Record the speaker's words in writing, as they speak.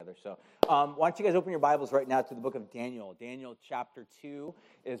together. So why don't you guys open your Bibles right now to the book of Daniel. Daniel chapter 2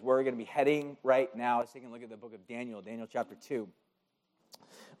 is where we're going to be heading right now. Let's take a look at the book of Daniel, Daniel chapter 2.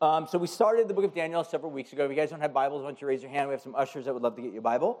 So we started the book of Daniel several weeks ago. If you guys don't have Bibles, why don't you raise your hand? We have some ushers that would love to get you a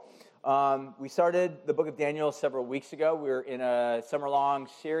Bible. We started the book of Daniel several weeks ago. We're in a summer-long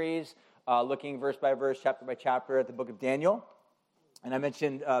series looking verse by verse, chapter by chapter at the book of Daniel. And I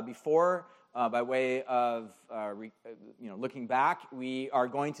mentioned before, by way of looking back, we are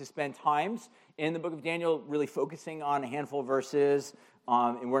going to spend times in the book of Daniel really focusing on a handful of verses,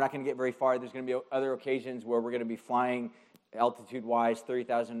 and we're not going to get very far. There's going to be other occasions where we're going to be flying altitude-wise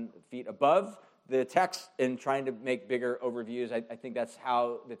 30,000 feet above the text and trying to make bigger overviews. I think that's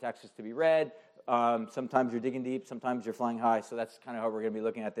how the text is to be read. Sometimes you're digging deep, sometimes you're flying high, so that's kind of how we're going to be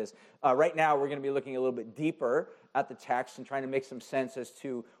looking at this. Right now, we're going to be looking a little bit deeper at the text and trying to make some sense as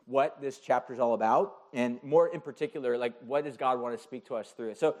to what this chapter is all about, and more in particular, like what does God want to speak to us through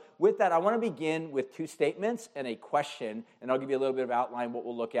it. So with that, I want to begin with two statements and a question, and I'll give you a little bit of outline what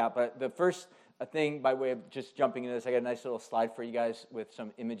we'll look at. But the first thing, by way of just jumping into this, I got a nice little slide for you guys with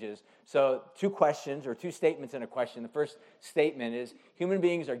some images. So two questions, or two statements and a question. The first statement is, human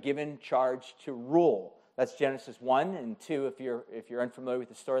beings are given charge to rule. That's Genesis 1 and 2, if you're unfamiliar with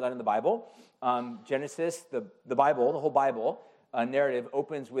the storyline in the Bible. Genesis, the Bible, the whole Bible narrative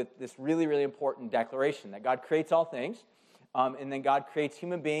opens with this really, really important declaration that God creates all things, and then God creates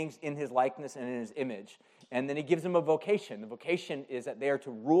human beings in his likeness and in his image. And then he gives them a vocation. The vocation is that they are to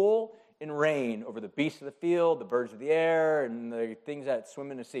rule and reign over the beasts of the field, the birds of the air, and the things that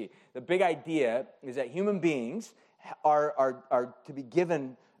swim in the sea. The big idea is that human beings are to be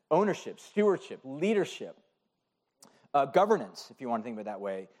given ownership, stewardship, leadership, governance, if you want to think of it that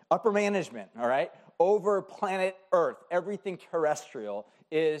way, upper management, all right, over planet Earth. Everything terrestrial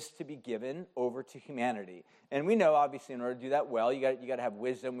is to be given over to humanity. And we know, obviously, in order to do that well, you got to have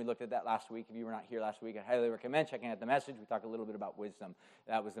wisdom. We looked at that last week. If you were not here last week, I highly recommend checking out the message. We talked a little bit about wisdom.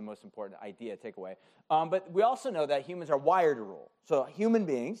 That was the most important idea, takeaway. But we also know that humans are wired to rule. So human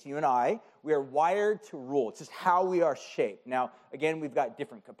beings, you and I, we are wired to rule. It's just how we are shaped. Now, again, we've got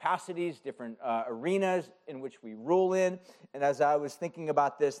different capacities, different arenas in which we rule in. And as I was thinking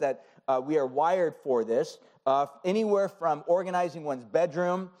about this, that we are wired for this, anywhere from organizing one's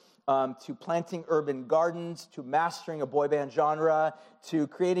bedroom, to planting urban gardens, to mastering a boy band genre, to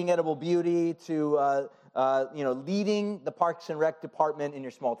creating edible beauty, to leading the Parks and Rec department in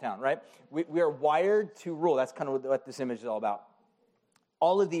your small town, right? We are wired to rule. That's kind of what this image is all about.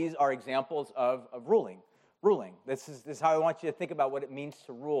 All of these are examples of ruling. This is how I want you to think about what it means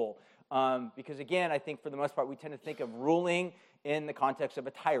to rule. Because again, I think for the most part, we tend to think of ruling in the context of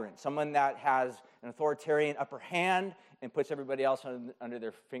a tyrant, someone that has an authoritarian upper hand and puts everybody else under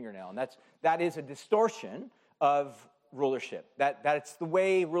their fingernail. And that is a distortion of rulership. That's the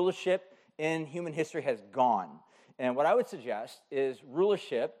way rulership in human history has gone. And what I would suggest is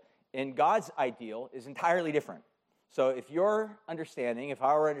rulership in God's ideal is entirely different. So if our understanding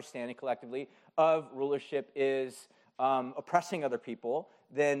collectively of rulership is oppressing other people,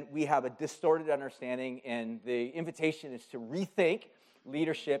 then we have a distorted understanding, and the invitation is to rethink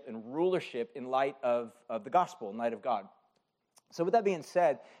leadership and rulership in light of the gospel, in light of God. So with that being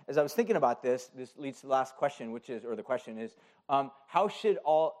said, as I was thinking about this leads to the last question, the question is, how should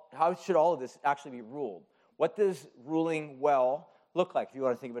all of this actually be ruled? What does ruling well look like, if you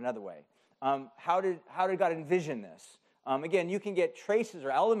want to think of it another way? How did God envision this? Again, you can get traces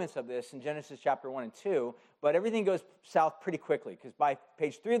or elements of this in Genesis chapter 1 and 2, but everything goes south pretty quickly, because by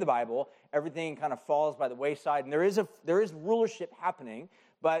page 3 of the Bible, everything kind of falls by the wayside, and there is rulership happening,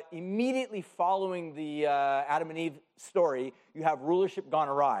 but immediately following the Adam and Eve story, you have rulership gone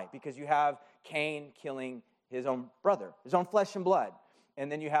awry, because you have Cain killing his own brother, his own flesh and blood. And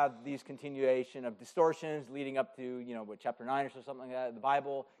then you have these continuation of distortions leading up to, chapter 9 or something like that, the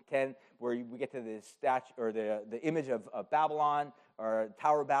Bible, 10, where we get to the statue or the image of Babylon or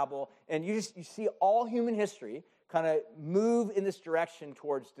Tower of Babel. And you see all human history kind of move in this direction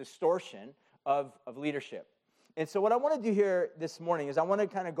towards distortion of leadership. And so what I want to do here this morning is I want to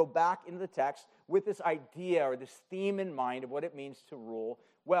kind of go back into the text with this idea or this theme in mind of what it means to rule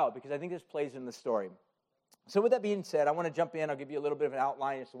well, because I think this plays in the story. So with that being said, I want to jump in. I'll give you a little bit of an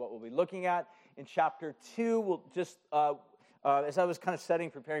outline as to what we'll be looking at. In chapter 2, we'll just, as I was kind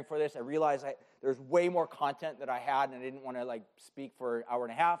of preparing for this, I realized there's way more content that I had, and I didn't want to speak for an hour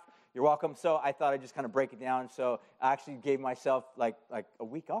and a half. You're welcome. So I thought I'd just kind of break it down. So I actually gave myself like a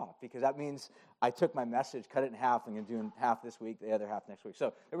week off, because that means I took my message, cut it in half. I'm going to do half this week, the other half next week.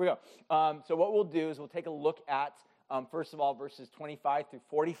 So there we go. So what we'll do is we'll take a look at, first of all, verses 25 through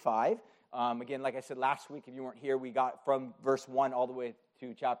 45. Again, like I said last week, if you weren't here, we got from verse 1 all the way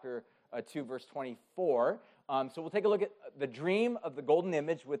to chapter 2, verse 24. So we'll take a look at the dream of the golden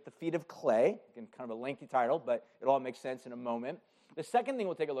image with the feet of clay. Again, kind of a lengthy title, but it all makes sense in a moment. The second thing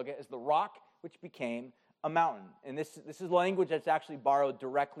we'll take a look at is the rock which became a mountain. And this is language that's actually borrowed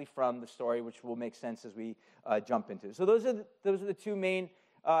directly from the story, which will make sense as we jump into it. So those are the two main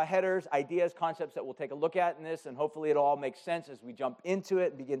headers, ideas, concepts that we'll take a look at in this, and hopefully it'll all make sense as we jump into it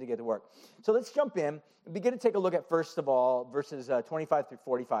and begin to get to work. So let's jump in and begin to take a look at, first of all, verses 25 through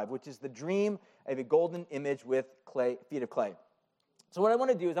 45, which is the dream of a golden image with feet of clay. So what I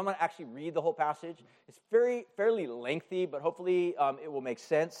want to do is I'm going to actually read the whole passage. It's fairly lengthy, but hopefully it will make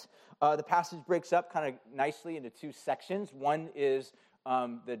sense. The passage breaks up kind of nicely into two sections. One is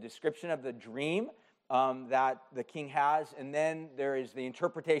the description of the dream that the king has, and then there is the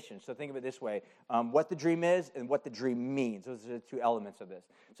interpretation. So think of it this way, what the dream is and what the dream means. Those are the two elements of this.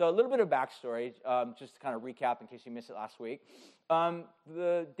 So a little bit of backstory, just to kind of recap in case you missed it last week.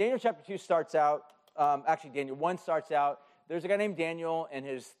 The Daniel chapter 2 starts out, Daniel 1 starts out, there's a guy named Daniel and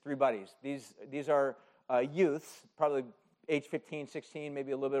his three buddies. These are youths, probably age 15, 16,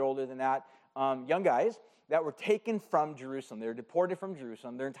 maybe a little bit older than that, young guys that were taken from Jerusalem. They were deported from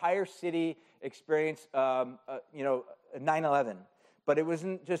Jerusalem. Their entire city experienced, 9/11. But it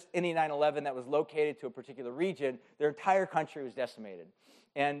wasn't just any 9/11 that was located to a particular region. Their entire country was decimated.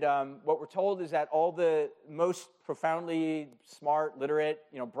 And what we're told is that all the most profoundly smart, literate,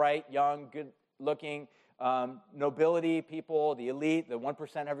 bright, young, good-looking, nobility people, the elite, the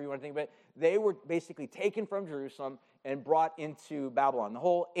 1%, however you want to think of it, they were basically taken from Jerusalem and brought into Babylon. The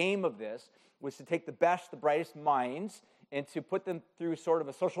whole aim of this was to take the best, the brightest minds and to put them through sort of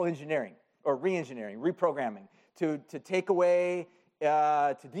a social engineering or re-engineering, reprogramming, to take away,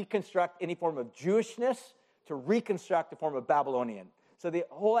 to deconstruct any form of Jewishness, to reconstruct a form of Babylonian. So the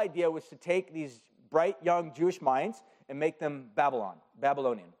whole idea was to take these bright, young Jewish minds and make them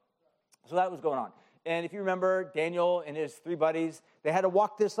Babylonian. So that was going on. And if you remember, Daniel and his three buddies, they had to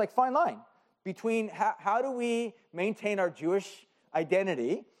walk this fine line between how do we maintain our Jewish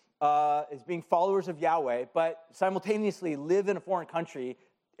identity as being followers of Yahweh, but simultaneously live in a foreign country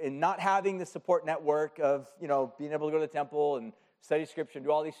and not having the support network of being able to go to the temple and study Scripture and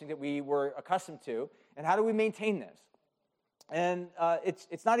do all these things that we were accustomed to. And how do we maintain this? And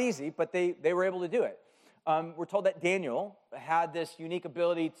it's not easy, but they were able to do it. We're told that Daniel had this unique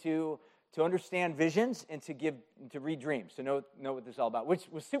ability to understand visions and to read dreams, to know what this is all about, which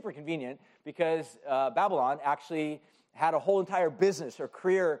was super convenient because Babylon actually had a whole entire business or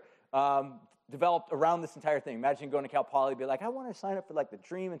career developed around this entire thing. Imagine going to Cal Poly and be like, I want to sign up for the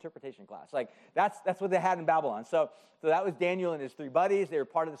dream interpretation class. That's what they had in Babylon. So that was Daniel and his three buddies. They were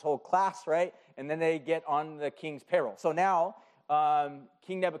part of this whole class, right? And then they get on the king's payroll. So now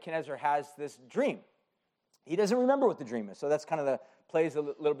King Nebuchadnezzar has this dream. He doesn't remember what the dream is. So that's kind of plays a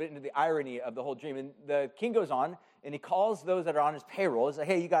little bit into the irony of the whole dream. And the king goes on, and he calls those that are on his payroll. He's like,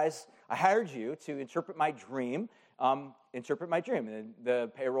 hey, you guys, I hired you to interpret my dream. Interpret my dream. And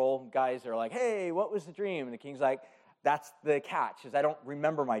the payroll guys are like, hey, what was the dream? And the king's like, that's the catch, is I don't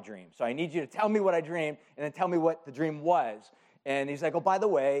remember my dream. So I need you to tell me what I dreamed, and then tell me what the dream was. And he's like, oh, by the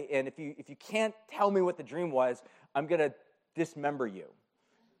way, and if you can't tell me what the dream was, I'm going to dismember you.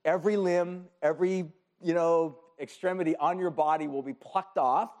 Every limb, every, extremity on your body will be plucked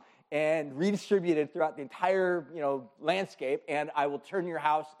off and redistributed throughout the entire, landscape, and I will turn your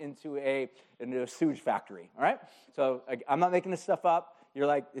house into a sewage factory, all right? So I'm not making this stuff up. You're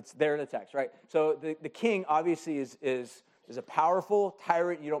like, it's there in the text, right? So the king obviously is a powerful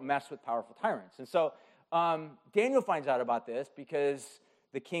tyrant. You don't mess with powerful tyrants. And so Daniel finds out about this because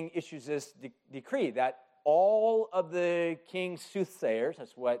the king issues this decree that all of the king's soothsayers,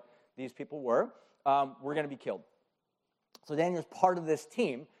 that's what these people were going to be killed. So Daniel's part of this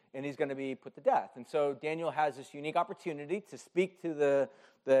team, and he's going to be put to death. And so Daniel has this unique opportunity to speak to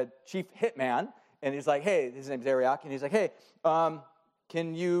the chief hitman, and he's like, hey, his name's Arioch, and he's like, hey,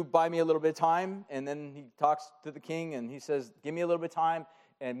 can you buy me a little bit of time? And then he talks to the king, and he says, give me a little bit of time,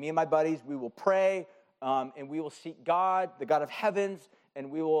 and me and my buddies, we will pray, and we will seek God, the God of heavens, and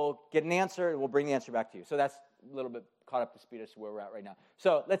we will get an answer, and we'll bring the answer back to you. So that's a little bit caught up to speed as to where we're at right now.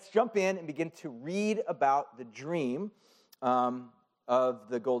 So let's jump in and begin to read about the dream of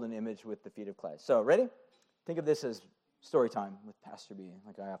the golden image with the feet of clay. So, ready? Think of this as story time with Pastor B,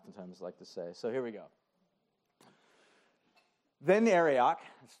 like I oftentimes like to say. So here we go. Then Arioch,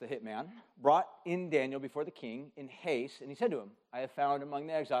 that's the hitman, brought in Daniel before the king in haste, and he said to him, I have found among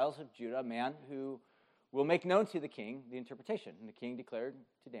the exiles of Judah a man who will make known to the king the interpretation. And the king declared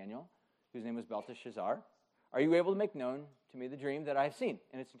to Daniel, whose name was Belteshazzar, are you able to make known to me the dream that I have seen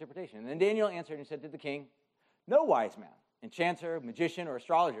and its interpretation? And then Daniel answered and said to the king, no wise man enchanter, magician, or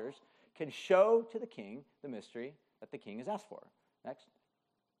astrologers can show to the king the mystery that the king has asked for. Next.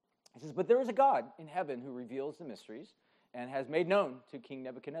 He says, but there is a God in heaven who reveals the mysteries and has made known to King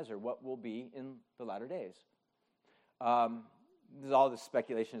Nebuchadnezzar what will be in the latter days. There's all this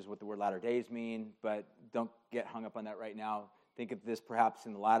speculation as what the word latter days mean, but don't get hung up on that right now. Think of this perhaps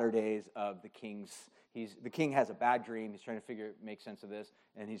in the latter days of the king's. The king has a bad dream. He's trying to make sense of this,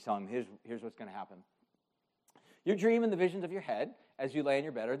 and he's telling him, here's what's going to happen. Your dream and the visions of your head as you lay in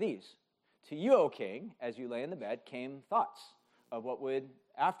your bed are these. To you, O king, as you lay in the bed, came thoughts of what would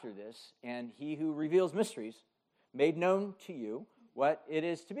after this, and he who reveals mysteries made known to you what it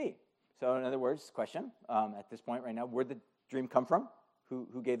is to be. So in other words, question, at this point right now, where'd the dream come from?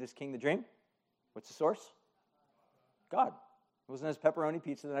 Who gave this king the dream? What's the source? God. It wasn't his pepperoni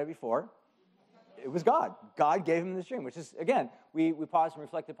pizza the night before. It was God. God gave him this dream, which is, again, we paused and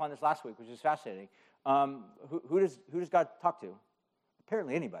reflected upon this last week, which is fascinating. Who does God talk to?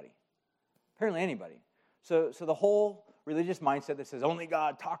 Apparently anybody. Apparently anybody. So the whole religious mindset that says only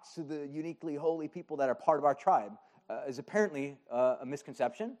God talks to the uniquely holy people that are part of our tribe is apparently a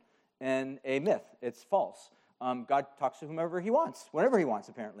misconception and a myth. It's false. God talks to whomever he wants, whenever he wants,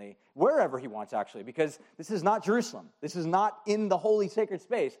 apparently, wherever he wants, actually, because this is not Jerusalem. This is not in the holy sacred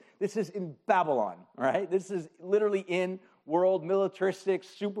space. This is in Babylon, all right? This is literally in world militaristic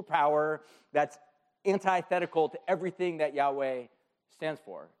superpower that's antithetical to everything that Yahweh stands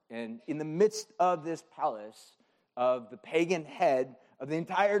for. And in the midst of this palace of the pagan head of the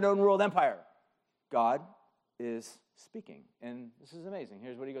entire known world empire, God is speaking. And this is amazing.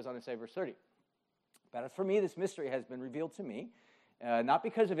 Here's what he goes on to say, verse 30. But as for me, this mystery has been revealed to me, not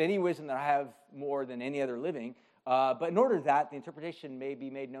because of any wisdom that I have more than any other living, but in order that the interpretation may be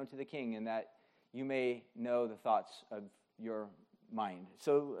made known to the king and that you may know the thoughts of your mind.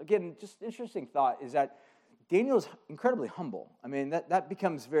 So again, just interesting thought is that Daniel is incredibly humble. I mean, that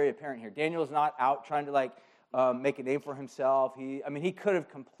becomes very apparent here. Daniel is not out trying to make a name for himself. He could have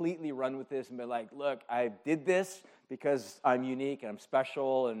completely run with this and been like, look, I did this because I'm unique and I'm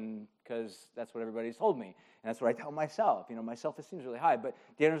special and because that's what everybody's told me. And that's what I tell myself. My self-esteem is really high. But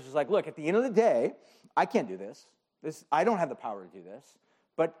Daniel's just like, look, at the end of the day, I can't do this. I don't have the power to do this.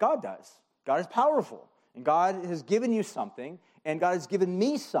 But God does. God is powerful. And God has given you something. And God has given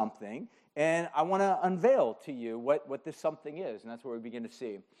me something. And I want to unveil to you what this something is. And that's what we begin to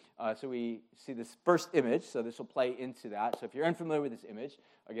see. So we see this first image. So this will play into that. So if you're unfamiliar with this image,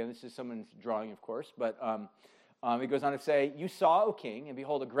 again, this is someone's drawing, of course. But it goes on to say, you saw, O king, and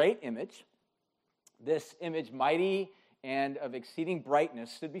behold, a great image. This image, mighty and of exceeding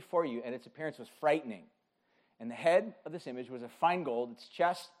brightness, stood before you, and its appearance was frightening. And the head of this image was of fine gold, its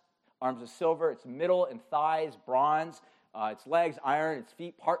chest, arms of silver, its middle and thighs, bronze, its legs, iron, its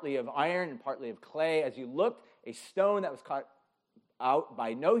feet, partly of iron and partly of clay. As you looked, a stone that was cut out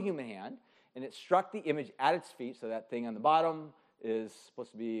by no human hand, and it struck the image at its feet, so that thing on the bottom is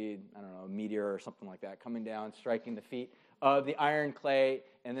supposed to be, a meteor or something like that, coming down, striking the feet of the iron clay.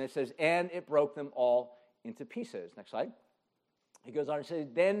 And then it says, and it broke them all into pieces. Next slide. He goes on and says,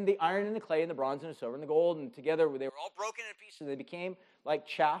 then the iron and the clay and the bronze and the silver and the gold, and together they were all broken into pieces. They became like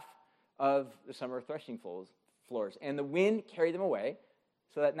chaff of the summer threshing floors. And the wind carried them away,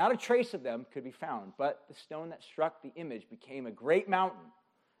 so that not a trace of them could be found. But the stone that struck the image became a great mountain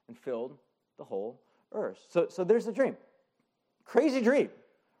and filled the whole earth. So there's the dream. Crazy dream,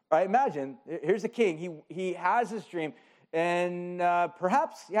 right? Imagine, here's the king. He has this dream, and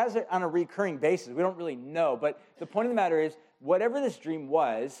perhaps he has it on a recurring basis. We don't really know, but the point of the matter is, whatever this dream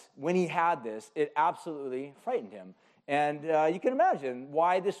was, when he had this, it absolutely frightened him. And you can imagine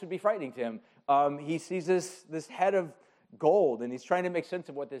why this would be frightening to him. He sees this head of gold, and he's trying to make sense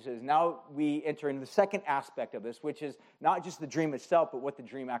of what this is. Now we enter into the second aspect of this, which is not just the dream itself, but what the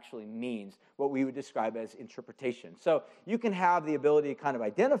dream actually means, what we would describe as interpretation. So you can have the ability to kind of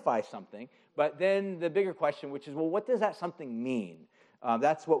identify something, but then the bigger question, which is, well, what does that something mean?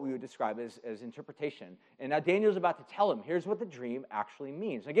 That's what we would describe as interpretation. And now Daniel's about to tell him, here's what the dream actually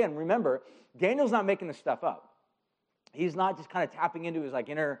means. Again, remember, Daniel's not making this stuff up. He's not just kind of tapping into his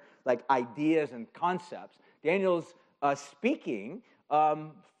inner ideas and concepts. Daniel's speaking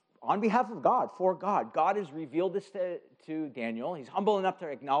on behalf of God, for God. God has revealed this to Daniel. He's humble enough to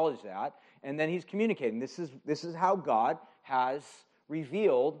acknowledge that, and then he's communicating. This is how God has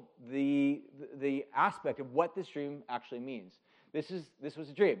revealed the aspect of what this dream actually means. This was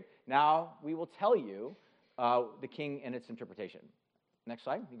a dream. Now we will tell you the king and its interpretation. Next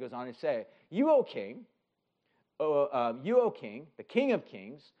slide. He goes on to say, you, O king, the King of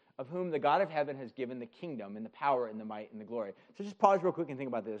kings, of whom the God of heaven has given the kingdom and the power and the might and the glory. So just pause real quick and think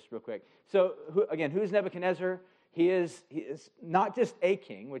about this real quick. So, who's Nebuchadnezzar? He is not just a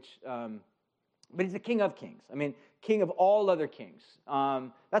king, but he's the king of kings. I mean, king of all other kings.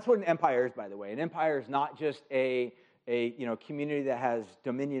 That's what an empire is, by the way. An empire is not just a community that has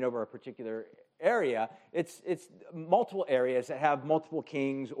dominion over a particular area. It's multiple areas that have multiple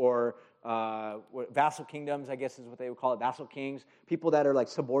kings, or vassal kingdoms, I guess is what they would call it, vassal kings. People that are like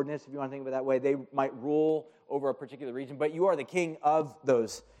subordinates, if you want to think of it that way. They might rule over a particular region, but you are the king of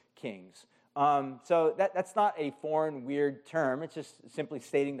those kings. So that's not a foreign, weird term. It's just simply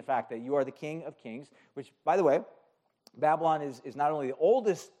stating the fact that you are the king of kings, which, by the way, Babylon is not only the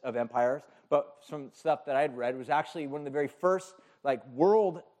oldest of empires, but some stuff that I'd read was actually one of the very first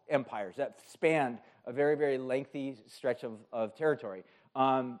world empires that spanned a very, very lengthy stretch of territory.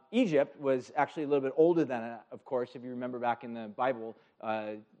 Egypt was actually a little bit older than it, of course. If you remember back in the Bible,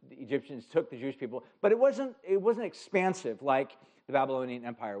 the Egyptians took the Jewish people, but it wasn't expansive like the Babylonian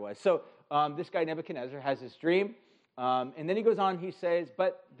Empire was. So this guy Nebuchadnezzar has this dream, and then he goes on. He says,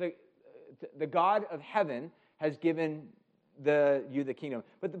 "But the God of heaven has given you the kingdom."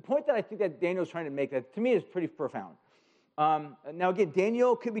 But the point that I think that Daniel's trying to make, that to me is pretty profound. Now again,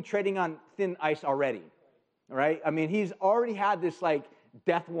 Daniel could be treading on thin ice already, right? I mean, he's already had this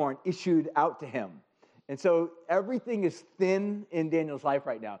death warrant issued out to him. And so everything is thin in Daniel's life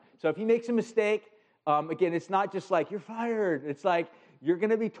right now. So if he makes a mistake, again, it's not just you're fired. It's you're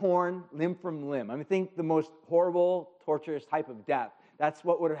going to be torn limb from limb. I mean, think the most horrible, torturous type of death. That's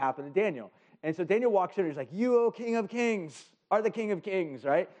what would have happened to Daniel. And so Daniel walks in and he's like, "You, O King of Kings, are the King of Kings,"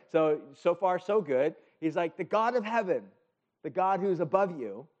 right? So far, so good. He's like, the God of heaven, the God who's above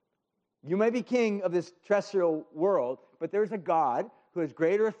you. You may be king of this terrestrial world, but there's a God who has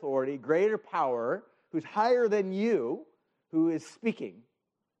greater authority, greater power, who's higher than you, who is speaking.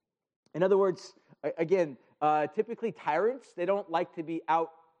 In other words, again, typically tyrants, they don't like to be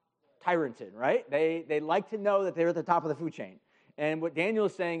out-tyranted, right? They like to know that they're at the top of the food chain. And what Daniel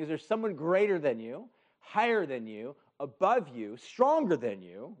is saying is there's someone greater than you, higher than you, above you, stronger than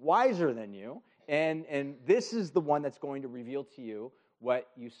you, wiser than you, and this is the one that's going to reveal to you what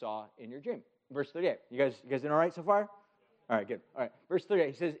you saw in your dream. Verse 38. You guys doing all right so far? All right, good. All right. Verse 38,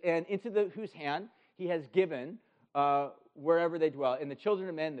 he says, "And into whose hand he has given wherever they dwell, and the children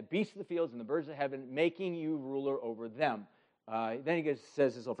of men, the beasts of the fields, and the birds of heaven, making you ruler over them." Then he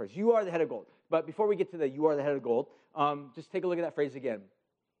says this little phrase, "You are the head of gold." But before we get to the "you are the head of gold," just take a look at that phrase again.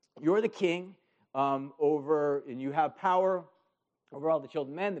 You're the king over, and you have power over all the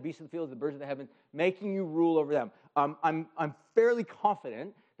children of men, the beasts of the fields, the birds of the heaven, making you rule over them. I'm fairly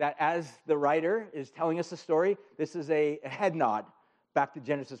confident that as the writer is telling us the story, this is a head nod back to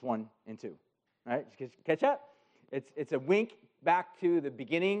Genesis 1 and 2. Right? Catch that? It's a wink back to the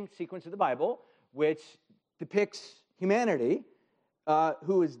beginning sequence of the Bible, which depicts humanity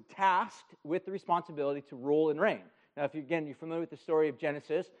who is tasked with the responsibility to rule and reign. Now, if you're familiar with the story of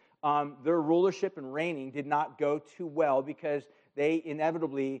Genesis, their rulership and reigning did not go too well because they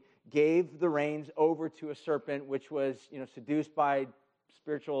inevitably gave the reins over to a serpent, which was, seduced by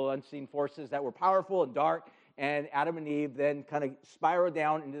spiritual unseen forces that were powerful and dark. And Adam and Eve then kind of spiraled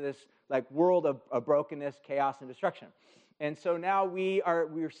down into this world of brokenness, chaos, and destruction. And so now we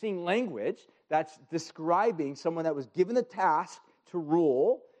are seeing language that's describing someone that was given the task to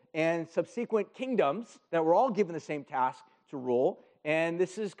rule, and subsequent kingdoms that were all given the same task to rule. And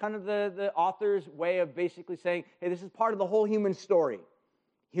this is kind of the author's way of basically saying, hey, this is part of the whole human story.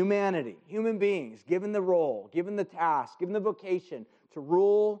 Humanity, human beings, given the role, given the task, given the vocation to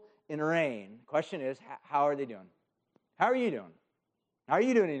rule and reign. The question is, how are they doing? How are you doing? How are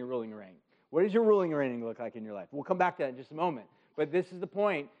you doing in your ruling and reign? What does your ruling and reigning look like in your life? We'll come back to that in just a moment. But this is the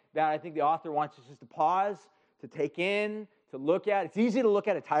point that I think the author wants us just to pause, to take in, to look at. It's easy to look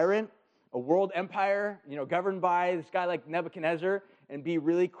at a tyrant, a world empire, governed by this guy like Nebuchadnezzar, and be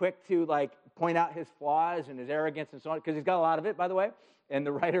really quick to point out his flaws and his arrogance and so on, because he's got a lot of it, by the way, and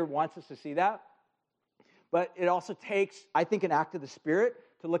the writer wants us to see that. But it also takes, I think, an act of the Spirit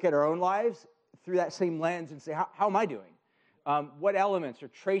to look at our own lives through that same lens and say, how am I doing? What elements or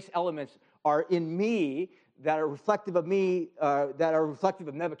trace elements are in me that are reflective of me, that are reflective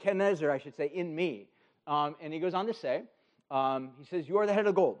of Nebuchadnezzar, I should say, in me? And he goes on to say, he says, "You are the head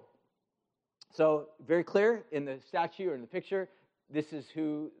of gold." So very clear in the statue or in the picture, this is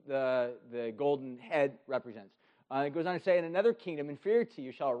who the golden head represents. It goes on to say, "And another kingdom inferior to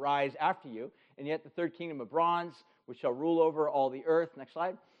you shall arise after you, and yet the third kingdom of bronze, which shall rule over all the earth." Next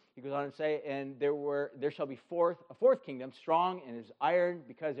slide. He goes on to say, "And there shall be a fourth kingdom, strong and is iron,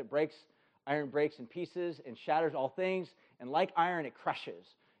 because iron breaks in pieces and shatters all things, and like iron it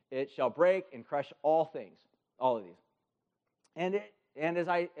crushes. It shall break and crush all things," all of these. And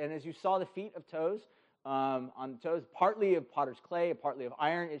as you saw the feet of toes on the toes, partly of potter's clay, and partly of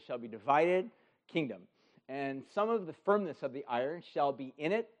iron. It shall be divided kingdom. And some of the firmness of the iron shall be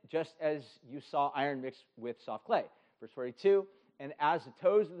in it, just as you saw iron mixed with soft clay. Verse 42, and as the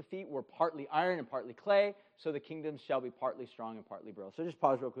toes of the feet were partly iron and partly clay, so the kingdoms shall be partly strong and partly brittle. So just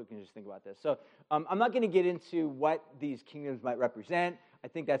pause real quick and just think about this. So I'm not going to get into what these kingdoms might represent. I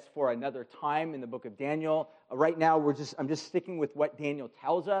think that's for another time in the book of Daniel. Right now, I'm just sticking with what Daniel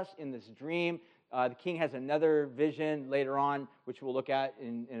tells us in this dream. The king has another vision later on, which we'll look at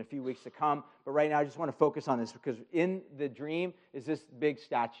in a few weeks to come. But right now, I just want to focus on this because in the dream is this big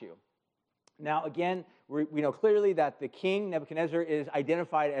statue. Now, again, we know clearly that the king, Nebuchadnezzar, is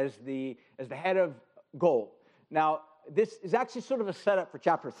identified as the head of gold. Now, this is actually sort of a setup for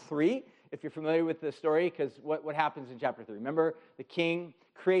chapter 3, if you're familiar with the story, because what happens in chapter 3? Remember, the king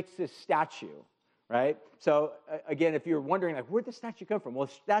creates this statue, right? So, again, if you're wondering, like, where'd the statue come from? Well,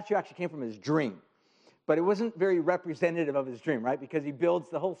 the statue actually came from his dream. But it wasn't very representative of his dream, right? Because he builds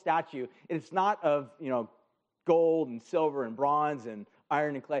the whole statue, and it's not of, gold and silver and bronze and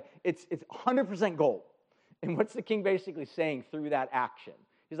iron and clay. It's 100% gold. And what's the king basically saying through that action?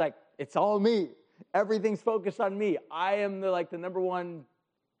 He's like, it's all me. Everything's focused on me. I am the number one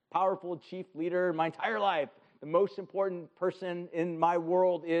powerful chief leader in my entire life. The most important person in my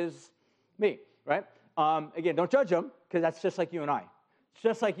world is me, right? Again, don't judge him, because that's just like you and I. It's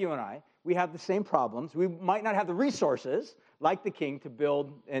just like you and I. We have the same problems. We might not have the resources, like the king, to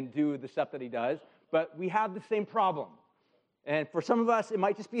build and do the stuff that he does, but we have the same problem. And for some of us, it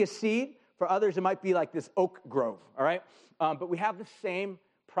might just be a seed. For others, it might be like this oak grove, all right? But we have the same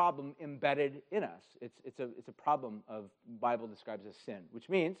problem embedded in us. It's a problem of the Bible describes as sin, which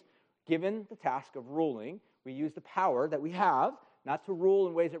means, given the task of ruling, we use the power that we have, not to rule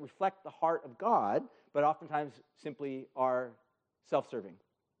in ways that reflect the heart of God, but oftentimes simply are self-serving.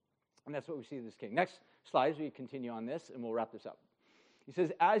 And that's what we see in this king. Next slide as we continue on this, and we'll wrap this up. He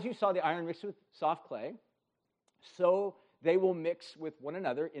says, as you saw the iron mixed with soft clay, so they will mix with one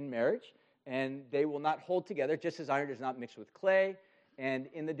another in marriage, and they will not hold together, just as iron does not mix with clay. And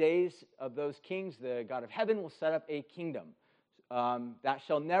in the days of those kings, the God of heaven will set up a kingdom that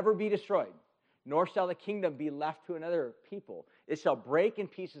shall never be destroyed, nor shall the kingdom be left to another people. It shall break in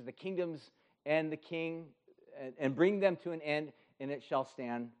pieces the kingdoms and the king, and bring them to an end, and it shall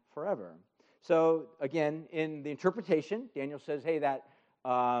stand forever. So again, in the interpretation, Daniel says, hey, that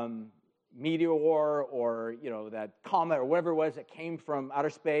meteor or that comet or whatever it was that came from outer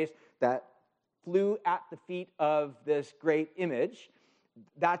space that flew at the feet of this great image,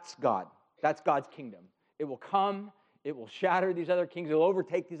 that's God. That's God's kingdom. It will come. It will shatter these other kings. It will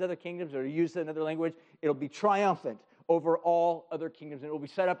overtake these other kingdoms, or to use another language, it'll be triumphant over all other kingdoms, and it will be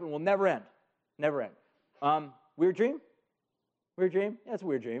set up and will never end. Never end. Weird dream? Weird dream? Yeah, it's a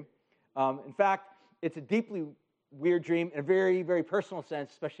weird dream. In fact, it's a deeply weird dream in a very, very personal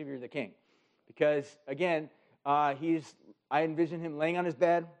sense, especially if you're the king. Because, again, I envision him laying on his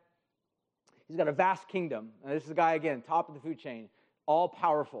bed. He's got a vast kingdom. And this is a guy, again, top of the food chain, all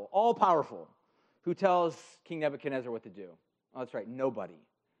powerful. Who tells King Nebuchadnezzar what to do? Oh, that's right, nobody.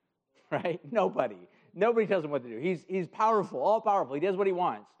 Right? Nobody tells him what to do. He's powerful, all powerful. He does what he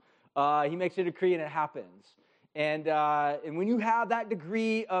wants. He makes a decree and it happens. And when you have that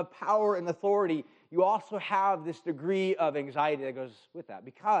degree of power and authority, you also have this degree of anxiety that goes with that,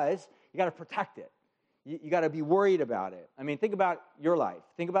 because you got to protect it. You got to be worried about it. I mean, think about your life.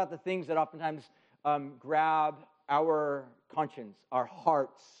 Think about the things that oftentimes grab our conscience, our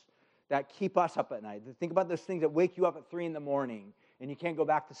hearts, that keep us up at night. Think about those things that wake you up at 3 a.m. and you can't go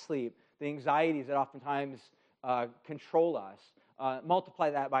back to sleep. The anxieties that oftentimes control us. Multiply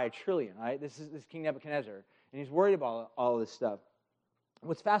that by 1 trillion, right? This is King Nebuchadnezzar, and he's worried about all this stuff.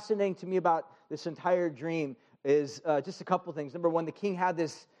 What's fascinating to me about this entire dream is just a couple things. Number one, the king had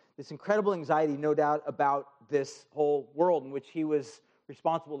this incredible anxiety, no doubt, about this whole world in which he was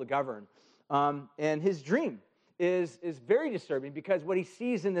responsible to govern. And his dream is very disturbing, because what he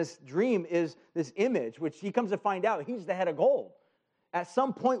sees in this dream is this image, which he comes to find out he's the head of gold, at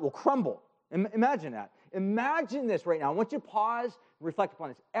some point will crumble. Imagine that. Imagine this right now. I want you to pause and reflect upon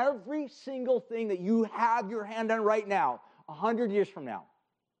this. Every single thing that you have your hand on right now, 100 years from now,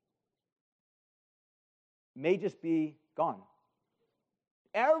 may just be gone.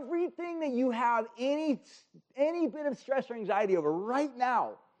 Everything that you have any bit of stress or anxiety over right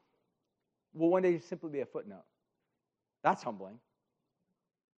now will one day simply be a footnote. That's humbling.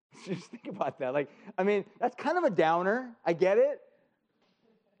 Just think about that. That's kind of a downer. I get it.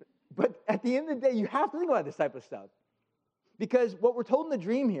 But at the end of the day, you have to think about this type of stuff. Because what we're told in the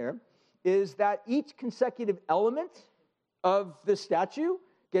dream here is that each consecutive element of the statue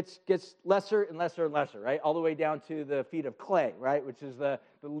gets lesser and lesser and lesser, right? All the way down to the feet of clay, right? Which is the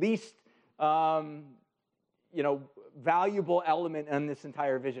least, valuable element in this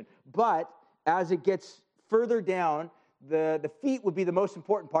entire vision. But as it gets further down, the feet would be the most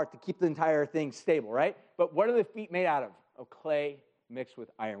important part to keep the entire thing stable, right? But what are the feet made out of? Of clay mixed with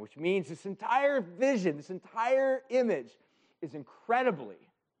iron, which means this entire vision, this entire image is incredibly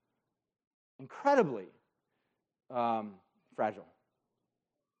fragile.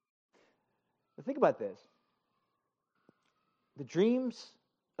 But think about this. The dreams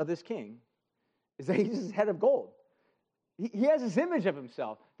of this king is that he's this head of gold. He has this image of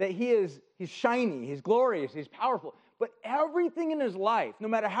himself, that he's shiny, he's glorious, he's powerful. But everything in his life, no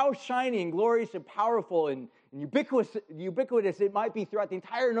matter how shiny and glorious and powerful and ubiquitous it might be throughout the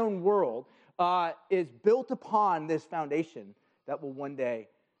entire known world, is built upon this foundation that will one day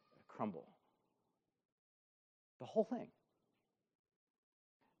crumble. The whole thing.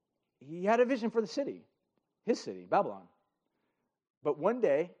 He had a vision for the city, his city, Babylon. But one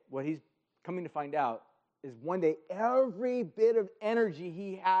day, what he's coming to find out is one day every bit of energy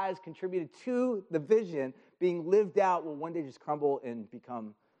he has contributed to the vision being lived out will one day just crumble and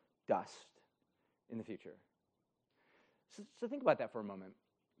become dust in the future. So think about that for a moment.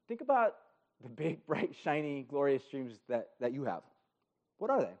 Think about the big, bright, shiny, glorious dreams that you have. What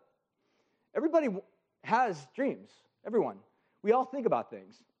are they? Everybody has dreams. Everyone. We all think about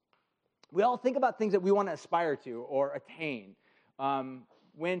things. We all think about things that we want to aspire to or attain.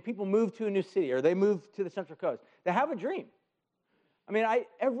 When people move to a new city or they move to the Central Coast, they have a dream. I mean,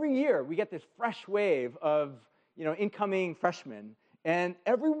 every year we get this fresh wave of incoming freshmen, and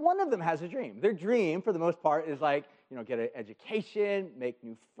every one of them has a dream. Their dream, for the most part, is like get an education, make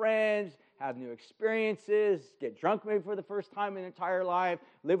new friends, have new experiences, get drunk maybe for the first time in their entire life,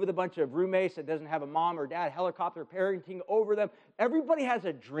 live with a bunch of roommates that doesn't have a mom or dad helicopter parenting over them. Everybody has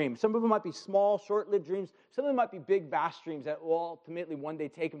a dream. Some of them might be small, short-lived dreams. Some of them might be big, vast dreams that will ultimately one day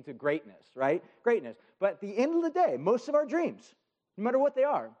take them to greatness, right? Greatness. But at the end of the day, most of our dreams, no matter what they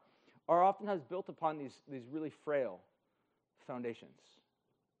are oftentimes built upon these really frail foundations.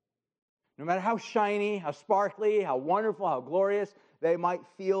 No matter how shiny, how sparkly, how wonderful, how glorious they might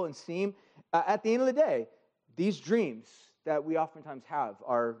feel and seem, at the end of the day, these dreams that we oftentimes have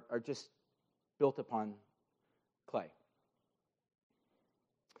are just built upon clay.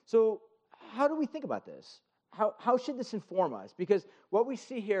 So how do we think about this? How should this inform us? Because what we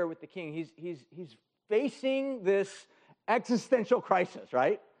see here with the king, he's facing this existential crisis,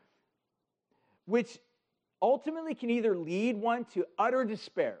 right? Which ultimately can either lead one to utter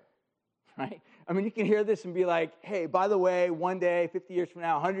despair, right? I mean, you can hear this and be like, hey, by the way, one day, 50 years from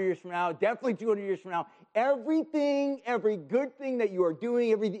now, 100 years from now, definitely 200 years from now, every good thing that you are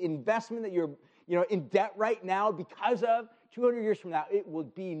doing, every investment that you're in debt right now because of, 200 years from now, it will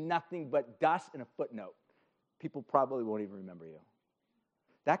be nothing but dust and a footnote. People probably won't even remember you.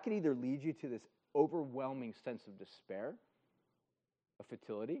 That could either lead you to this overwhelming sense of despair, of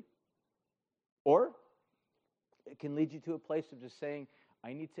futility, or it can lead you to a place of just saying,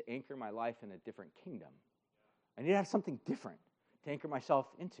 I need to anchor my life in a different kingdom. I need to have something different to anchor myself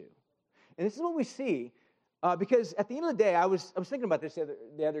into. And this is what we see, because at the end of the day, I was thinking about this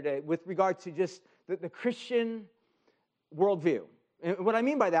the other day with regard to just the Christian worldview. And what I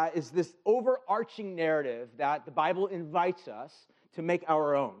mean by that is this overarching narrative that the Bible invites us to make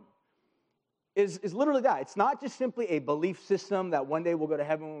our own. Is literally that. It's not just simply a belief system that one day we'll go to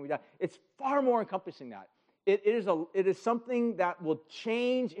heaven when we die. It's far more encompassing that. It is something that will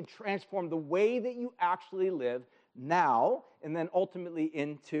change and transform the way that you actually live now and then ultimately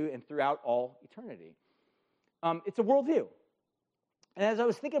into and throughout all eternity. It's a worldview. And as I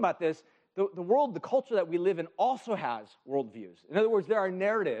was thinking about this, the world, the culture that we live in also has worldviews. In other words, there are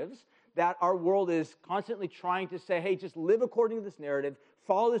narratives that our world is constantly trying to say, hey, just live according to this narrative,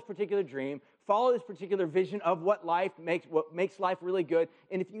 follow this particular dream, follow this particular vision of what makes life really good.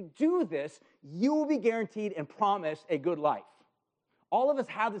 And if you do this, you will be guaranteed and promised a good life. All of us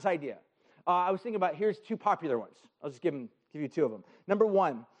have this idea. I was thinking about, here's two popular ones. I'll just give you two of them. Number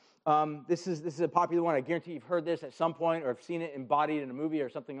one, this is a popular one. I guarantee you've heard this at some point or have seen it embodied in a movie or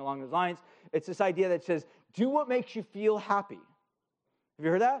something along those lines. It's this idea that says, do what makes you feel happy. Have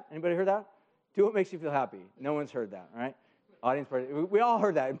you heard that? Anybody heard that? Do what makes you feel happy. No one's heard that, right? Audience party. We all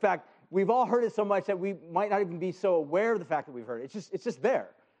heard that. In fact, we've all heard it so much that we might not even be so aware of the fact that we've heard it. It's just there.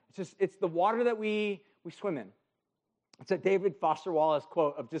 It's the water that we swim in. It's a David Foster Wallace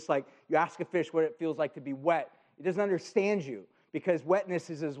quote of just like, you ask a fish what it feels like to be wet. It doesn't understand you because wetness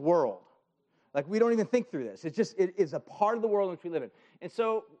is his world. Like, we don't even think through this. It is a part of the world in which we live in. And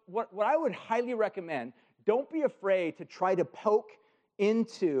so what I would highly recommend, don't be afraid to try to poke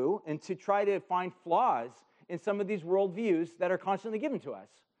into and to try to find flaws in some of these worldviews that are constantly given to us.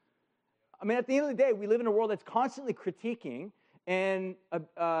 I mean, at the end of the day, we live in a world that's constantly critiquing and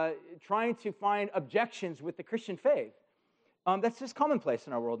trying to find objections with the Christian faith. That's just commonplace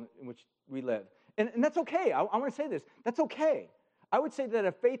in our world in which we live. And that's okay. I want to say this. That's okay. I would say that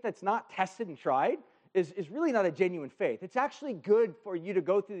a faith that's not tested and tried is really not a genuine faith. It's actually good for you to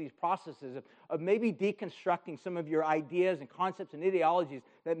go through these processes of maybe deconstructing some of your ideas and concepts and ideologies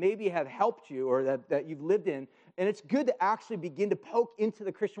that maybe have helped you or that you've lived in. And it's good to actually begin to poke into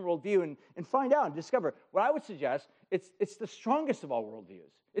the Christian worldview and find out and discover. What I would suggest, it's the strongest of all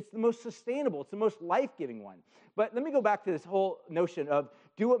worldviews. It's the most sustainable. It's the most life-giving one. But let me go back to this whole notion of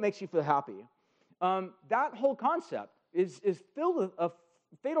do what makes you feel happy. That whole concept is filled with a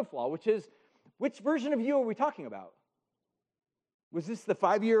fatal flaw, which is, which version of you are we talking about? Was this the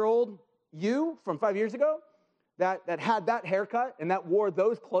 5-year-old you from 5 years ago that had that haircut and that wore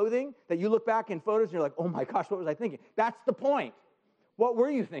those clothing that you look back in photos and you're like, oh my gosh, what was I thinking? That's the point. What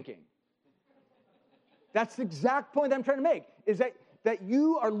were you thinking? That's the exact point I'm trying to make, is that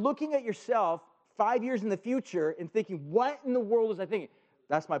you are looking at yourself 5 years in the future and thinking, what in the world was I thinking?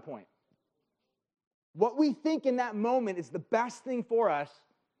 That's my point. What we think in that moment is the best thing for us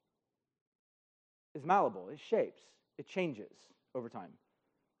is malleable. It shapes. It changes over time.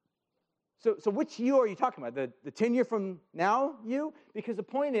 So which you are you talking about? The 10 year from now you? Because the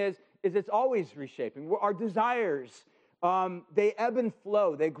point is it's always reshaping. Our desires, they ebb and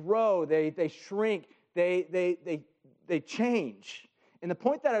flow. They grow. They shrink. They change. And the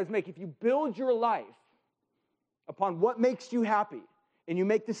point that I was making, if you build your life upon what makes you happy, and you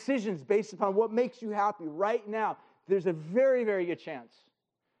make decisions based upon what makes you happy right now, there's a very, very good chance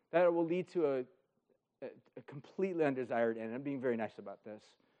that it will lead to a completely undesired end. I'm being very nice about this.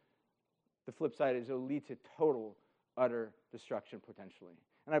 The flip side is it will lead to total, utter destruction potentially.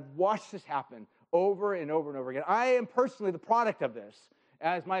 And I've watched this happen over and over and over again. I am personally the product of this,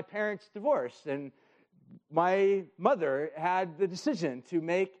 as my parents divorced, and my mother had the decision to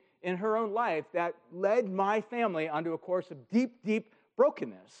make in her own life that led my family onto a course of deep, deep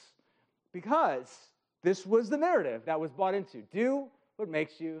brokenness, because this was the narrative that was bought into. Do what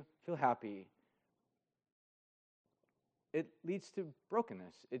makes you feel happy. It leads to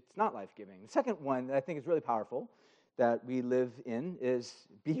brokenness. It's not life-giving. The second one that I think is really powerful that we live in is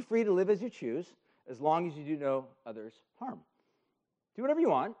be free to live as you choose, as long as you do no others harm. Do whatever you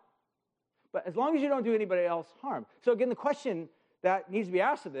want, but as long as you don't do anybody else harm. So again, the question that needs to be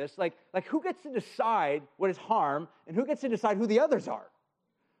asked of this, like who gets to decide what is harm and who gets to decide who the others are?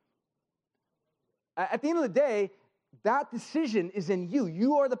 At the end of the day, that decision is in you.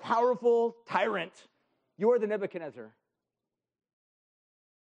 You are the powerful tyrant. You are the Nebuchadnezzar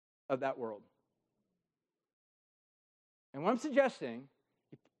of that world. And what I'm suggesting,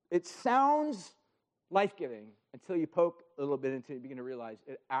 it sounds life-giving until you poke a little bit into it and begin to realize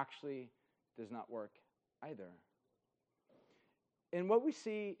it actually does not work either. And what we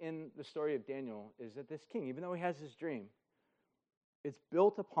see in the story of Daniel is that this king, even though he has his dream, it's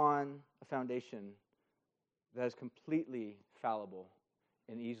built upon a foundation that is completely fallible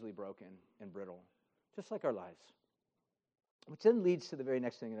and easily broken and brittle, just like our lives. Which then leads to the very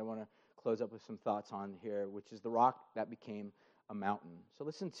next thing that I want to close up with some thoughts on here, which is the rock that became a mountain. So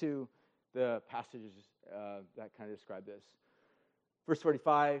listen to the passages that kind of describe this. Verse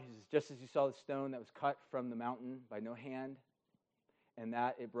 45, he says, just as you saw the stone that was cut from the mountain by no hand, and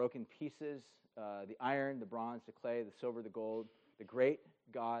that it broke in pieces, the iron, the bronze, the clay, the silver, the gold, the great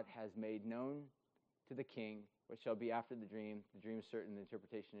God has made known to the king what shall be after the dream. The dream is certain, the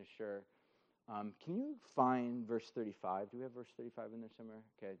interpretation is sure. Can you find verse 35? Do we have verse 35 in there somewhere?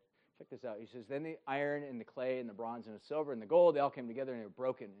 Okay, check this out. He says, then the iron and the clay and the bronze and the silver and the gold, they all came together and they were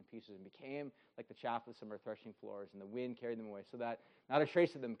broken in pieces and became like the chaff of summer threshing floors, and the wind carried them away so that not a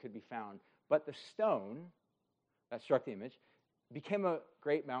trace of them could be found. But the stone that struck the image became a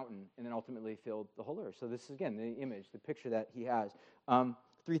great mountain and then ultimately filled the whole earth. So this is, again, the image, the picture that he has.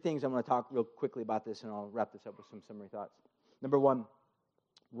 Three things I'm going to talk real quickly about this, and I'll wrap this up with some summary thoughts. Number one,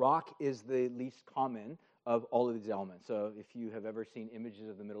 rock is the least common of all of these elements. So if you have ever seen images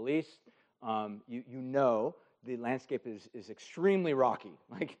of the Middle East, you know the landscape is extremely rocky.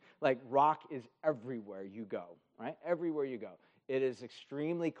 Like rock is everywhere you go, right? Everywhere you go. It is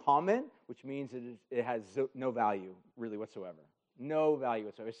extremely common, which means it has no value really whatsoever. No value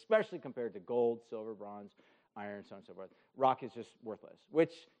whatsoever, especially compared to gold, silver, bronze, iron, so on and so forth. Rock is just worthless,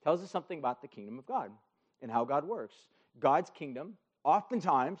 which tells us something about the kingdom of God and how God works. God's kingdom,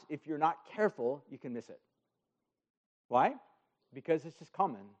 oftentimes, if you're not careful, you can miss it. Why? Because it's just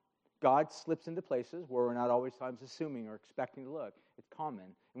common. God slips into places where we're not always times assuming or expecting to look. It's common.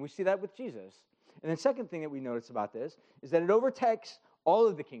 And we see that with Jesus. And then second thing that we notice about this is that it overtakes all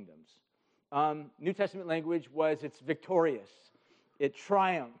of the kingdoms. New Testament language was it's victorious. It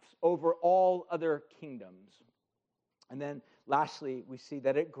triumphs over all other kingdoms. And then lastly, we see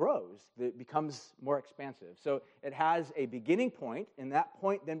that it grows. It becomes more expansive. So it has a beginning point, and that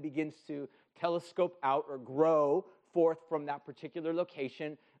point then begins to telescope out or grow forth from that particular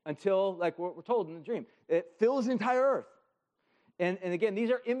location until, like what we're told in the dream, it fills the entire earth. And again,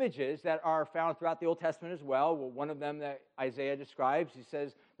 these are images that are found throughout the Old Testament as well. One of them that Isaiah describes, he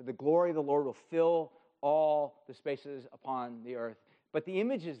says that the glory of the Lord will fill all the spaces upon the earth. But the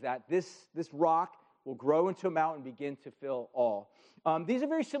image is that this rock will grow into a mountain and begin to fill all. These are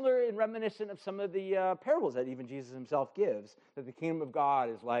very similar and reminiscent of some of the parables that even Jesus himself gives, that the kingdom of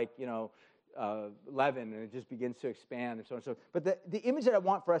God is like, leaven, and it just begins to expand and so on and so on. But the image that I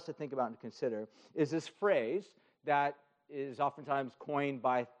want for us to think about and consider is this phrase that is oftentimes coined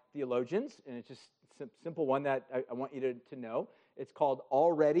by theologians, and it's just a simple one that I want you to know. It's called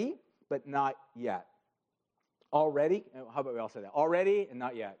already, but not yet. Already, how about we all say that? Already and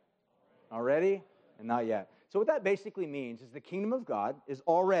not yet. Already and not yet. So what that basically means is the kingdom of God is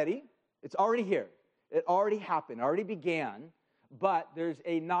already, it's already here. It already happened, already began, but there's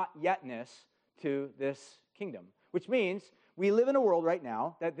a not yetness to this kingdom, which means we live in a world right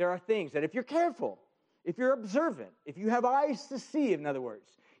now that there are things that if you're careful, if you're observant, if you have eyes to see, in other words,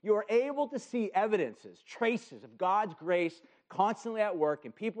 you are able to see evidences, traces of God's grace constantly at work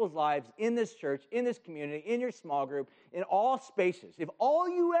in people's lives, in this church, in this community, in your small group, in all spaces. If all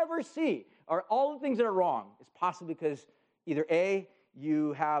you ever see are all the things that are wrong, it's possibly because either A,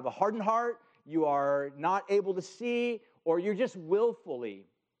 you have a hardened heart, you are not able to see, or you're just willfully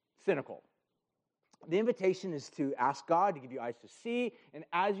cynical. The invitation is to ask God to give you eyes to see, and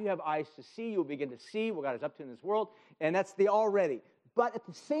as you have eyes to see, you'll begin to see what God is up to in this world, and that's the already. But at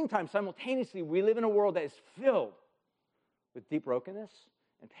the same time, simultaneously, we live in a world that is filled with deep brokenness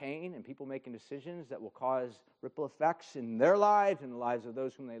and pain and people making decisions that will cause ripple effects in their lives and the lives of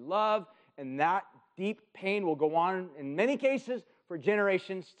those whom they love, and that deep pain will go on, in many cases, for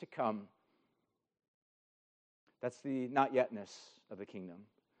generations to come. That's the not yetness of the kingdom,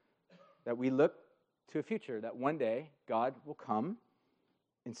 that we look to a future that one day God will come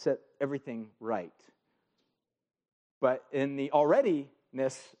and set everything right. But in the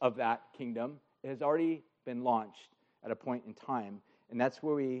alreadiness of that kingdom, it has already been launched at a point in time, and that's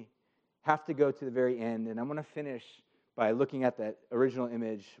where we have to go to the very end. And I'm going to finish by looking at that original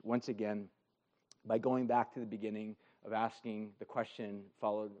image once again, by going back to the beginning of asking the question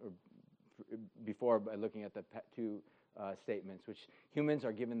followed before by looking at the two statements, which humans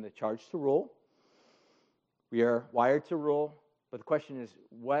are given the charge to rule. We are wired to rule, but the question is,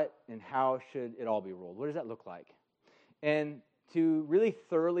 what and how should it all be ruled? What does that look like? And to really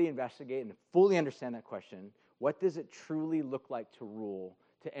thoroughly investigate and fully understand that question, what does it truly look like to rule,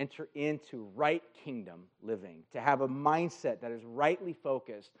 to enter into right kingdom living, to have a mindset that is rightly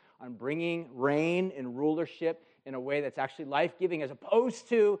focused on bringing reign and rulership in a way that's actually life-giving as opposed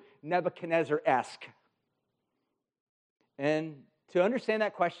to Nebuchadnezzar-esque? And to understand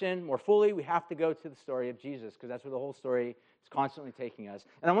that question more fully, we have to go to the story of Jesus, because that's where the whole story is constantly taking us.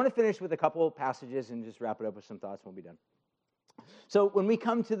 And I want to finish with a couple of passages and just wrap it up with some thoughts, and we'll be done. So when we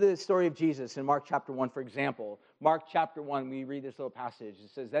come to the story of Jesus in Mark chapter 1, for example, Mark chapter 1, we read this little passage. It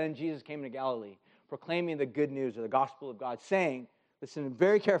says, "Then Jesus came to Galilee, proclaiming the good news or the gospel of God, saying," listen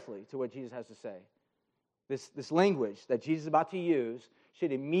very carefully to what Jesus has to say. This language that Jesus is about to use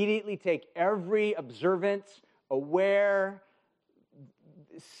should immediately take every observant, aware,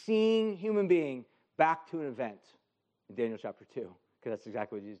 seeing human being back to an event in Daniel chapter 2, because that's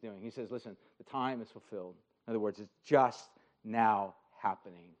exactly what Jesus is doing. He says, listen, the time is fulfilled. In other words, it's just now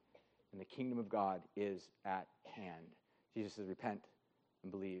happening, and the kingdom of God is at hand. Jesus says, repent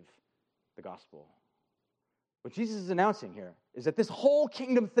and believe the gospel. What Jesus is announcing here is that this whole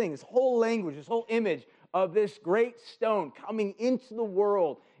kingdom thing, this whole language, this whole image of this great stone coming into the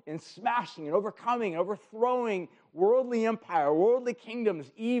world and smashing and overcoming and overthrowing worldly empire, worldly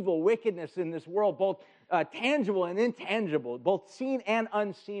kingdoms, evil, wickedness in this world, both tangible and intangible, both seen and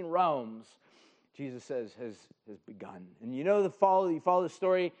unseen realms, Jesus says has begun. And you follow the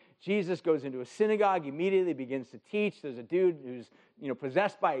story. Jesus goes into a synagogue, immediately begins to teach. There's a dude who's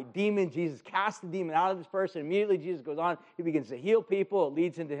possessed by a demon. Jesus casts the demon out of this person. Immediately Jesus goes on. He begins to heal people. It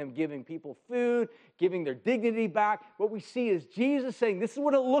leads into him giving people food, giving their dignity back. What we see is Jesus saying, this is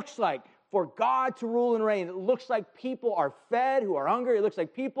what it looks like for God to rule and reign. It looks like people are fed who are hungry. It looks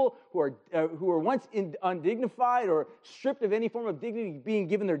like people who are once undignified or stripped of any form of dignity being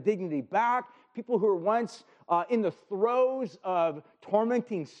given their dignity back. People who are once in the throes of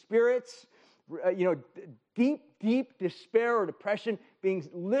tormenting spirits, deep despair or depression, being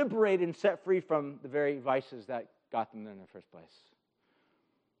liberated and set free from the very vices that got them there in the first place.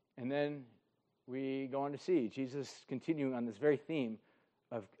 And then we go on to see Jesus continuing on this very theme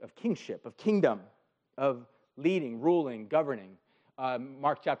of kingship, of kingdom, of leading, ruling, governing.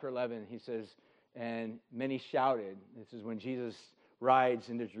 Mark chapter 11, he says, and many shouted. This is when Jesus rides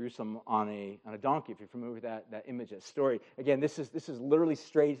into Jerusalem on a donkey, if you're familiar with that image, that story. Again, this is literally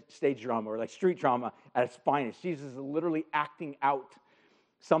stage drama, or like street drama at its finest. Jesus is literally acting out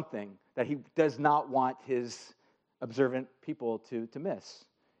something that he does not want his observant people to miss.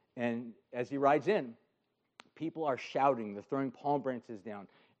 And as he rides in, people are shouting, they're throwing palm branches down,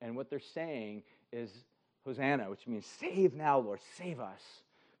 and what they're saying is, Hosanna, which means save now, Lord, save us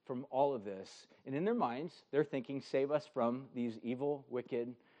from all of this. And in their minds, they're thinking, save us from these evil,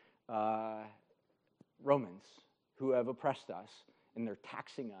 wicked Romans who have oppressed us, and they're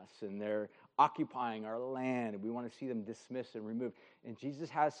taxing us, and they're occupying our land, and we want to see them dismissed and removed. And Jesus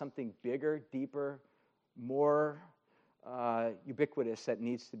has something bigger, deeper, more ubiquitous that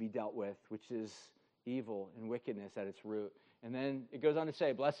needs to be dealt with, which is evil and wickedness at its root. And then it goes on to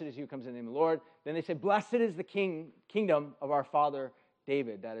say, blessed is he who comes in the name of the Lord. Then they say, blessed is the kingdom of our father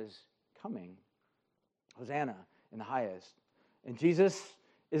David that is coming. Hosanna in the highest. And Jesus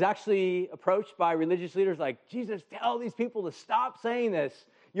is actually approached by religious leaders like, Jesus, tell these people to stop saying this.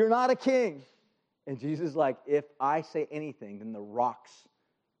 You're not a king. And Jesus is like, if I say anything, then the rocks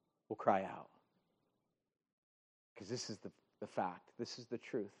will cry out. Because this is the fact. This is the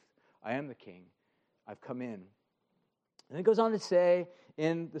truth. I am the king. I've come in. And it goes on to say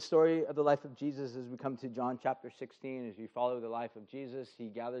in the story of the life of Jesus, as we come to John chapter 16, as you follow the life of Jesus, he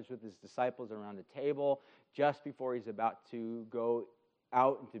gathers with his disciples around a table just before he's about to go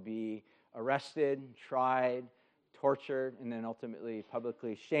out and to be arrested, tried, tortured, and then ultimately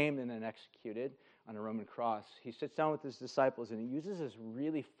publicly shamed and then executed on a Roman cross. He sits down with his disciples and he uses this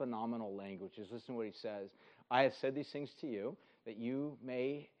really phenomenal language. Just listen to what he says. I have said these things to you that you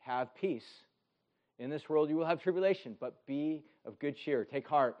may have peace. In this world you will have tribulation, but be of good cheer. Take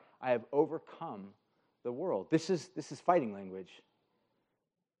heart. I have overcome the world. This is fighting language.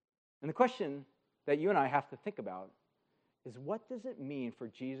 And the question that you and I have to think about is, what does it mean for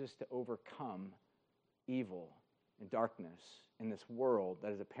Jesus to overcome evil and darkness in this world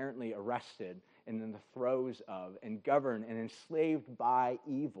that is apparently arrested and in the throes of and governed and enslaved by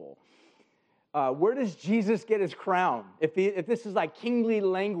evil? Where does Jesus get his crown? If this is like kingly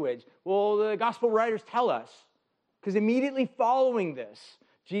language, well, the gospel writers tell us, because immediately following this,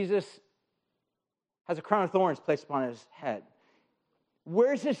 Jesus has a crown of thorns placed upon his head.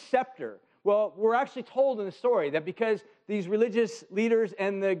 Where's his scepter? Well, we're actually told in the story that because these religious leaders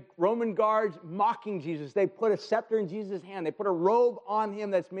and the Roman guards mocking Jesus, they put a scepter in Jesus' hand. They put a robe on him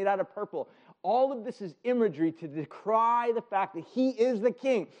that's made out of purple. All of this is imagery to decry the fact that he is the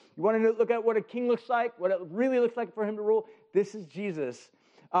king. You want to look at what a king looks like, what it really looks like for him to rule? This is Jesus.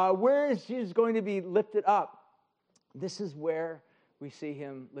 Where is Jesus going to be lifted up? This is where we see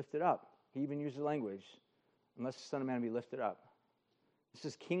him lifted up. He even uses language, unless the Son of Man be lifted up. This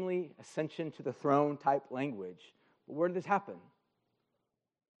is kingly ascension to the throne type language. But where did this happen?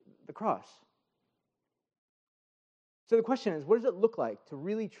 The cross. So the question is, what does it look like to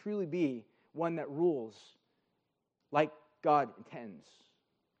really truly be one that rules like God intends?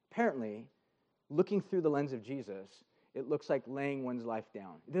 Apparently, looking through the lens of Jesus, it looks like laying one's life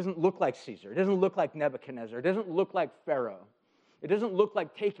down. It doesn't look like Caesar. It doesn't look like Nebuchadnezzar. It doesn't look like Pharaoh. It doesn't look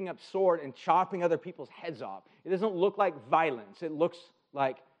like taking up sword and chopping other people's heads off. It doesn't look like violence. It looks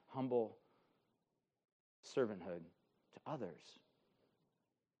like humble servanthood to others.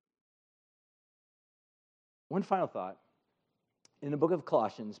 One final thought. In the book of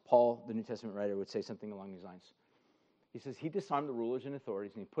Colossians, Paul, the New Testament writer, would say something along these lines. He says, he disarmed the rulers and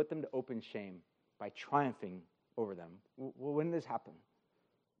authorities, and he put them to open shame by triumphing over them. Well, when did this happen?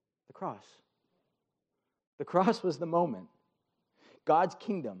 The cross. The cross was the moment. God's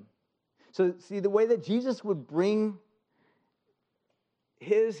kingdom. So, see, the way that Jesus would bring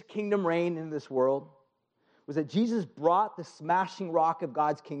his kingdom reign into this world was that Jesus brought the smashing rock of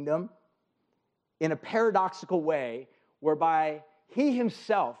God's kingdom in a paradoxical way whereby he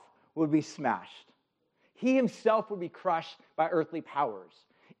himself would be smashed. He himself would be crushed by earthly powers.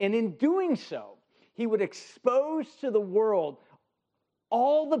 And in doing so, he would expose to the world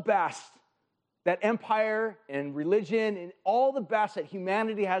all the best that empire and religion and all the best that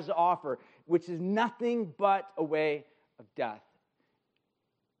humanity has to offer, which is nothing but a way of death.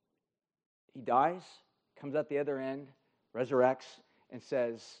 He dies, comes out the other end, resurrects, and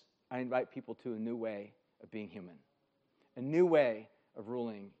says, I invite people to a new way of being human, a new way of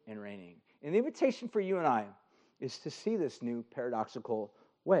ruling and reigning. And the invitation for you and I is to see this new paradoxical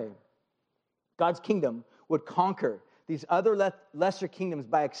way. God's kingdom would conquer these other lesser kingdoms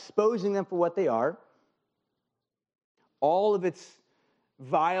by exposing them for what they are, all of its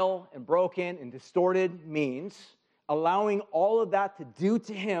vile and broken and distorted means, allowing all of that to do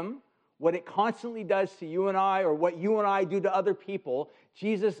to him what it constantly does to you and I, or what you and I do to other people.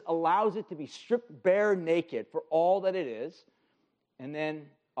 Jesus allows it to be stripped bare naked for all that it is, and then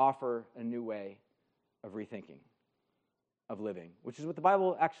offer a new way of rethinking, of living, which is what the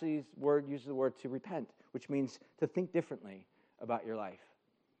Bible actually uses the word to repent, which means to think differently about your life,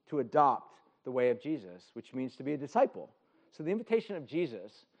 to adopt the way of Jesus, which means to be a disciple. So the invitation of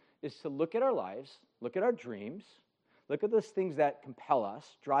Jesus is to look at our lives, look at our dreams, look at those things that compel us,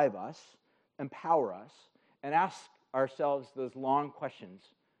 drive us, empower us, and ask ourselves those long questions.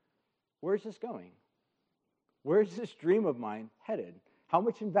 Where's this going? Where's this dream of mine headed? How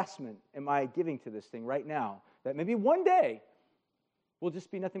much investment am I giving to this thing right now that maybe one day will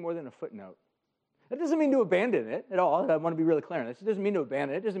just be nothing more than a footnote? That doesn't mean to abandon it at all. I want to be really clear on this. It doesn't mean to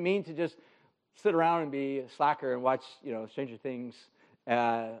abandon it. It doesn't mean to just sit around and be a slacker and watch, Stranger Things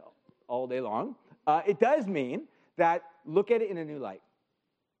all day long. It does mean that look at it in a new light.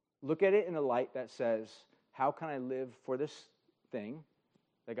 Look at it in a light that says, how can I live for this thing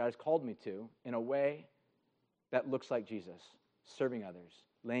that God has called me to in a way that looks like Jesus, serving others,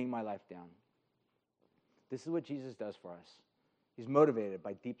 laying my life down? This is what Jesus does for us. He's motivated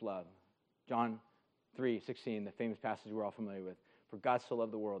by deep love. John 3:16, the famous passage we're all familiar with. For God so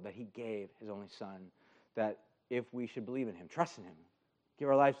loved the world that he gave his only son, that if we should believe in him, trust in him, give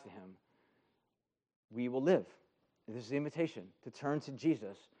our lives to him, we will live. And this is the invitation, to turn to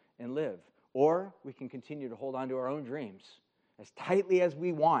Jesus and live. Or we can continue to hold on to our own dreams as tightly as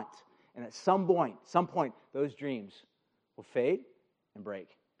we want. And at some point, those dreams will fade and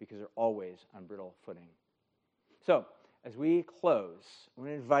break because they're always on brittle footing. So, as we close, I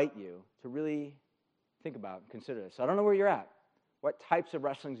want to invite you to really think about and consider this. I don't know where you're at. What types of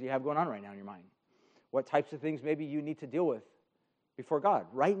wrestlings do you have going on right now in your mind? What types of things maybe you need to deal with before God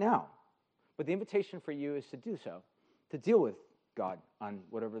right now? But the invitation for you is to do so, to deal with God on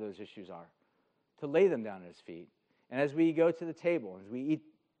whatever those issues are, to lay them down at his feet. And as we go to the table, as we eat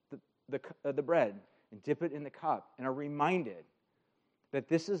the bread and dip it in the cup and are reminded that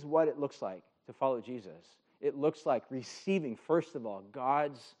this is what it looks like to follow Jesus. It looks like receiving, first of all,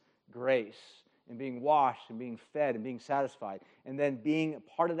 God's grace and being washed and being fed and being satisfied, and then being a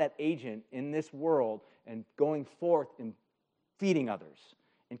part of that agent in this world and going forth and feeding others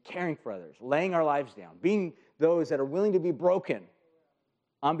and caring for others, laying our lives down, being those that are willing to be broken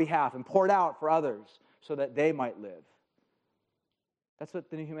on behalf and poured out for others so that they might live. That's what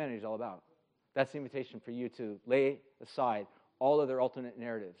the new humanity is all about. That's the invitation for you to lay aside all other alternate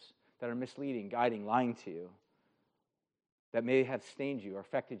narratives that are misleading, guiding, lying to you, that may have stained you or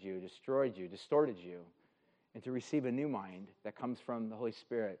affected you, destroyed you, distorted you, and to receive a new mind that comes from the Holy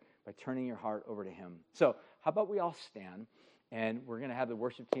Spirit by turning your heart over to him. So how about we all stand, and we're going to have the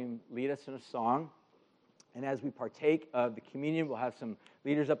worship team lead us in a song. And as we partake of the communion, we'll have some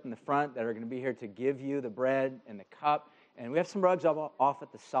leaders up in the front that are going to be here to give you the bread and the cup. And we have some rugs off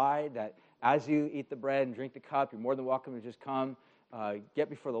at the side that as you eat the bread and drink the cup, you're more than welcome to just come, get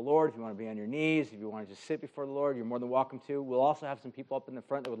before the Lord. If you want to be on your knees, if you want to just sit before the Lord, you're more than welcome to. We'll also have some people up in the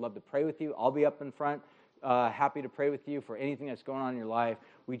front that would love to pray with you. I'll be up in front, happy to pray with you for anything that's going on in your life.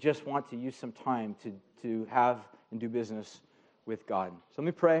 We just want to use some time to have and do business with God. So let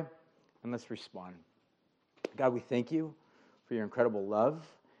me pray, and let's respond. God, we thank you for your incredible love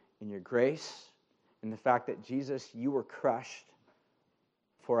and your grace and the fact that, Jesus, you were crushed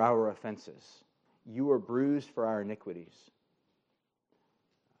for our offenses. You were bruised for our iniquities.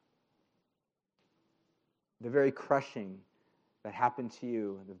 The very crushing that happened to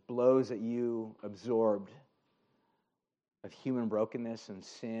you, the blows that you absorbed of human brokenness and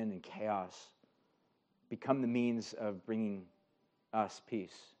sin and chaos, become the means of bringing us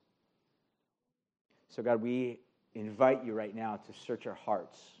peace. So God, we invite you right now to search our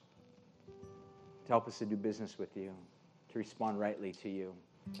hearts, to help us to do business with you, to respond rightly to you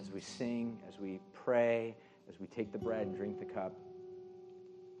as we sing, as we pray, as we take the bread and drink the cup.